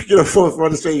that's for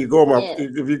to say you go on my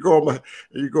if you go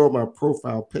on my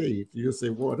profile page, you'll say,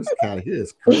 "Boy, this guy here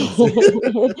is crazy."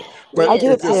 But I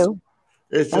do it too.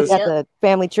 I got the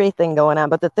family tree thing going on,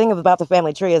 but the thing about the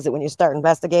family tree is that when you start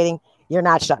investigating, you're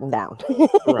not shutting down.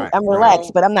 Right. I'm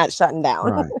relaxed, but I'm not shutting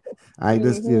down. Right. I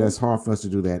just it's hard for us to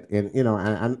do that, and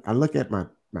I look at my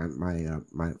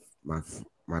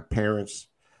parents,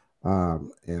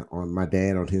 and on my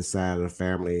dad on his side of the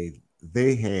family,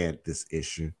 they had this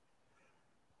issue,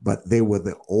 but they were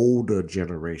the older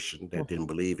generation that didn't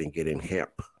believe in getting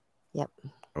help. Yep.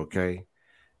 Okay,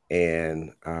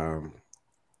 and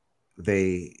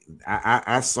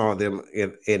I saw them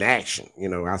in action.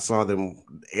 I saw them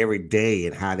every day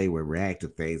and how they would react to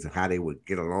things and how they would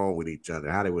get along with each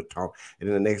other, how they would talk. And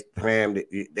then the next time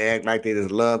they act like they just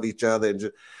love each other.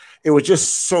 And it was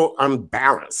just so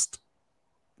unbalanced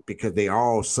because they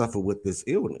all suffer with this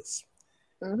illness.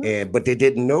 But they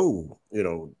didn't know,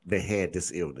 they had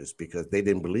this illness because they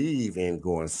didn't believe in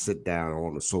going sit down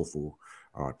on the sofa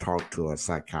or talk to a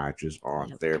psychiatrist or a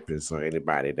therapist or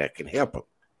anybody that can help them.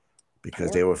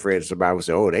 Because they were afraid somebody would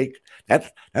say, "Oh,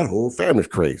 that whole family's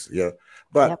crazy." Yeah,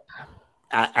 but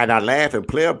I laugh and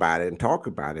play about it and talk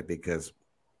about it because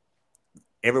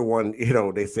everyone,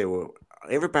 they say, "Well,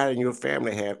 everybody in your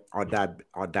family are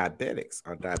diabetics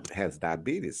or has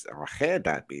diabetes or had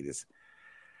diabetes,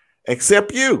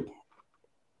 except you."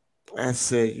 I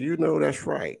said, you know, that's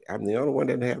right. I'm the only one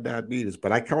that didn't have diabetes,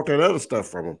 but I caught that other stuff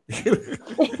from him.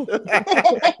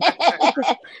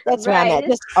 That's where I'm Right. at.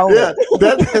 Just own Yeah, it.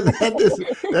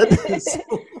 that is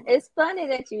so. It's funny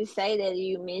that you say that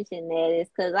you mentioned that. It's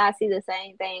because I see the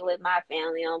same thing with my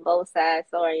family on both sides.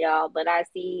 Sorry, y'all, but I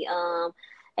see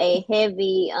a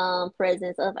heavy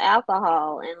presence of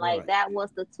alcohol, and like Right. that was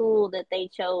the tool that they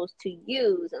chose to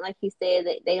use. And like you said,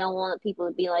 that they don't want people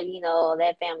to be like, "Oh,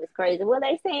 that family's crazy." Well,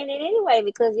 they saying it anyway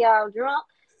because y'all drunk.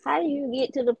 How do you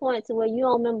get to the point to where you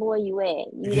don't remember where you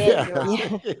at? You that Yeah. drunk.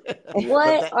 Yeah. But What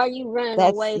that are you running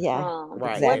That's away yeah, from? right. What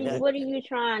And are you, exactly. that what are you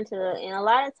trying to? And a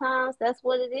lot of times, that's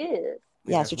what it is.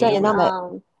 yeah, Yes, that's you're what trying it to And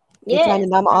numb is. it. You're trying to yes,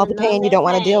 numb trying all to the numb pain. You that don't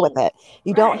want to deal with pain. it.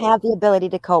 You don't Right. have the ability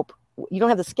to cope. You don't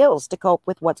have the skills to cope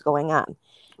with what's going on.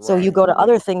 So you Right. go to Mhm.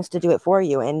 other things to do it for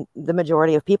you. And the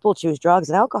majority of people choose drugs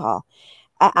and alcohol.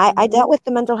 I Mhm. dealt with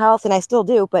the mental health and I still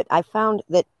do, but I found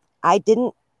that I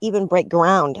didn't even break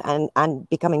ground on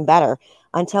becoming better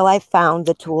until I found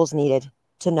the tools needed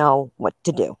to know what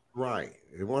to do. Right.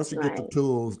 And once you get the Right.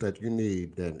 tools that you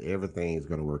need, then everything's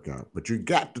going to work out. But you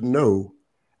got to know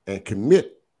and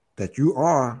commit that you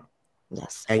are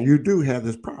Yes. and you do have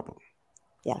this problem.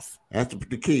 Yes. That's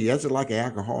the key. That's just like an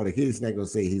alcoholic. He's not going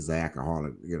to say he's an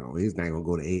alcoholic. You know, he's not going to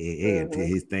go to AAA until Mhm.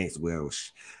 he thinks, well,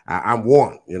 I'm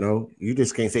one. You know, you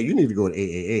just can't say you need to go to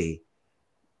AAA.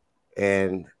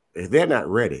 And if they're not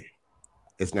ready,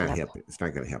 it's not Yep. helping. It's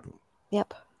not going to help them.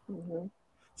 Yep. Mhm.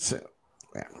 So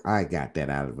well, I got that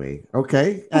out of the way.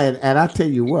 Okay. And I tell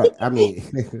you what, I mean,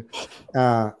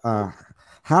 uh, uh,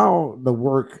 how the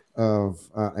work of,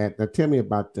 tell me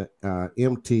about the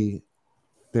MT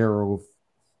therapeutic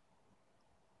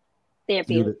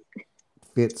Therapeutic.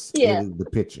 fits Yeah. in the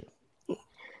picture.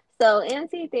 So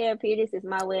MT Therapeutics is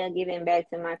my way of giving back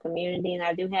to my community, and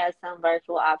I do have some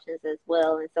virtual options as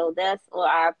well. And so that's what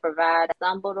I provide. I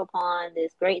stumbled upon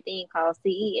this great thing called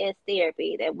CES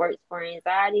therapy that works for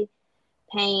anxiety,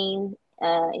 pain,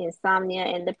 insomnia,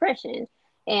 and depression.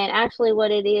 And actually, what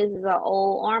it is an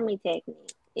old army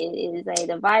technique. It is a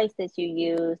device that you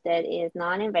use that is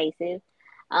non-invasive.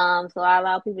 So I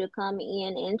allow people to come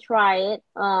in and try it.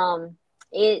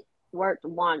 It worked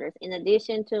wonders. In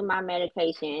addition to my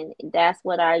medication, that's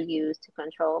what I use to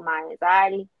control my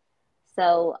anxiety.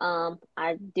 So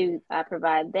I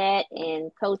provide that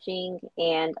and coaching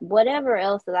and whatever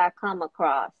else that I come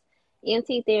across.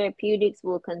 MT Therapeutics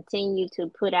will continue to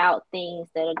put out things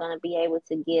that are going to be able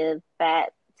to give back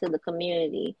to the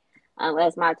community.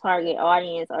 As my target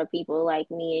audience are people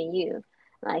like me and you.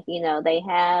 Like, they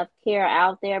have care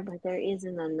out there, but there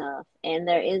isn't enough. And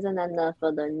there isn't enough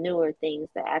of the newer things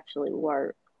that actually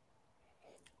work.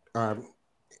 Um,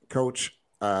 Coach,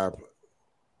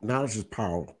 Knowledge is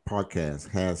Power podcast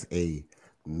has a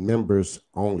members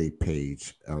only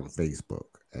page on Facebook,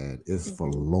 and Hmm.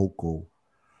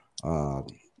 um,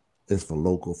 it's for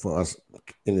local for us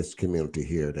in this community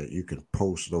here that you can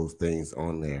post those things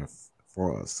on there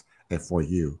for us and for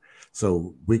you,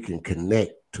 so we can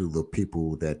connect to the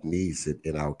people that needs it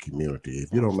in our community.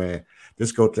 If you don't Yes. mind,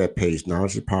 just go to that page,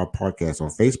 Knowledge is Power podcast on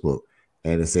Facebook,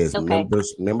 and it says Okay.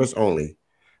 members only.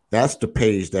 That's the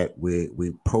page that we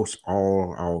post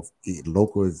all our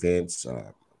local events,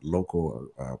 local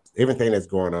everything that's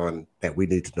going on that we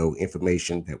need to know,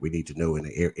 information that we need to know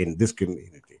in this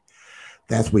community.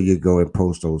 That's where you go and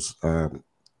post those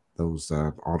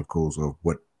articles of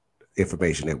what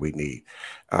information that we need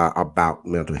about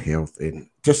mental health and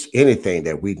just anything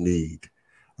that we need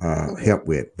Hmm. help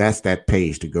with. That's that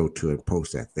page to go to and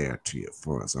post that there to you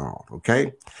for us all.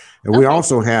 Okay. And we Okay.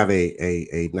 also have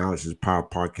a Knowledge is Power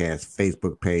podcast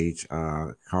Facebook page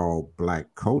called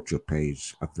Black Culture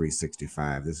Page of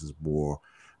 365. This is more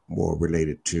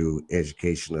related to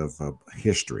education of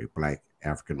history, Black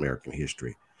African American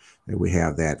history. And we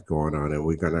have that going on. And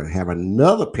we're going to have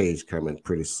another page coming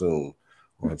pretty soon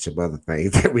on some other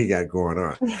things that we got going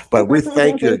on. But we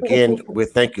thank you again. We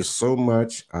thank you so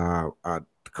much,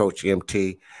 Coach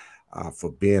MT, for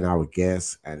being our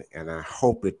guest. And I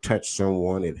hope it touched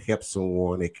someone, it helped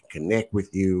someone, it can connect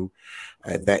with you.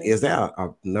 Is that a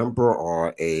number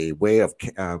or a way of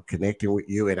connecting with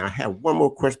you? And I have one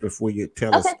more question before you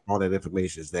tell Okay. us all that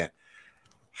information is that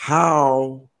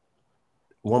how,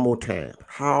 one more time,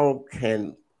 how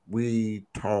can we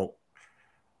talk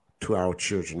to our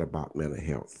children about mental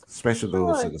health, especially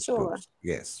those Sure, in the sure. schools?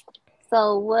 Yes.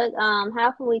 So what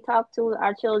how can we talk to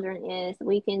our children is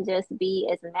we can just be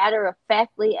as matter of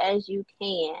factly as you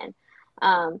can.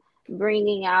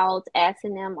 Bringing out,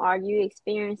 asking them, are you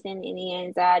experiencing any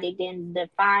anxiety? Then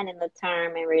defining the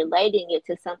term and relating it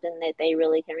to something that they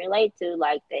really can relate to,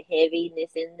 like the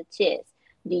heaviness in the chest.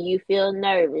 Do you feel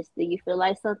nervous? Do you feel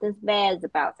like something's bad is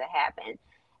about to happen?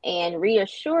 And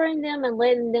reassuring them and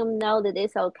letting them know that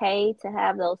it's okay to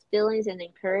have those feelings and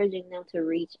encouraging them to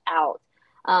reach out.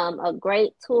 A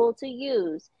great tool to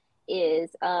use is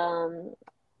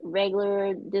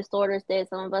regular disorders that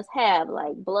some of us have,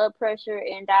 like blood pressure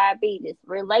and diabetes.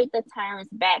 Relate the terms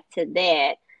back to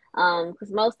that,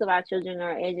 because most of our children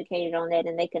are educated on that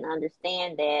and they can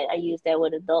understand that. I use that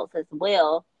with adults as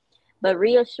well. But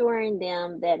reassuring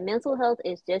them that mental health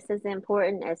is just as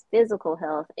important as physical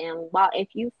health. And while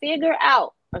if you figure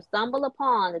out or stumble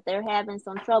upon that they're having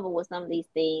some trouble with some of these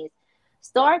things,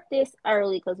 start this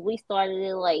early, because we started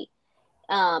it late.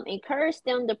 Encourage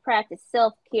them to practice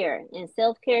self-care. And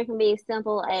self-care can be as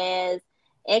simple as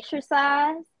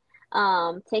exercise,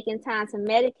 taking time to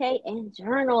medicate, and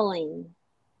journaling.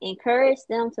 Encourage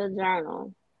them to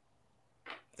journal.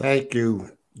 Thank you,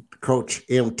 Coach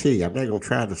MT. I'm not going to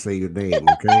try to say your name,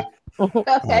 okay?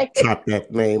 Okay. Chop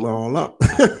that name all up.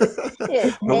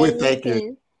 Yes, But we and thank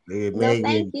you you. can, no,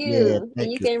 thank you. Yeah, And thank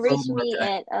you you can so reach much. me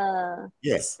at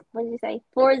Yes. what did you say?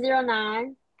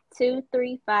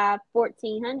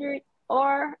 409-235-1400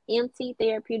 or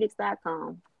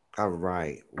mttherapeutics.com. All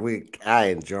right. I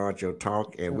enjoyed your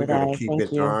talk, and we're going to keep Thank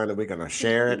it you. on, and we're going to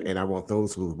share it. And I want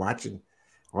those who are watching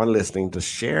or listening to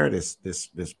share this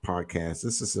podcast.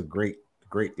 This is a great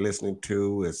listening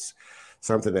to. It's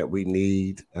something that we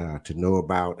need to know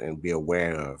about and be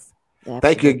aware of. Absolutely.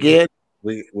 Thank you again.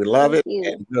 We love Thank it. you.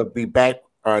 And we'll be back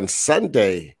on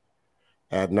Sunday.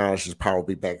 Knowledge is Power will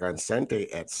be back on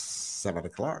Sunday at 7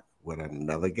 o'clock with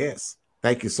another guest.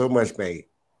 Thank you so much, babe.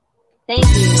 Thank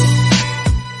you.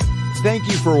 Thank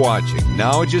you for watching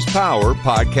Knowledge is Power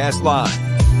Podcast Live.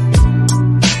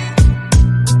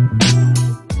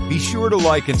 Be sure to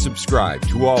like and subscribe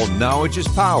to all Knowledge is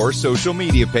Power social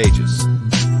media pages.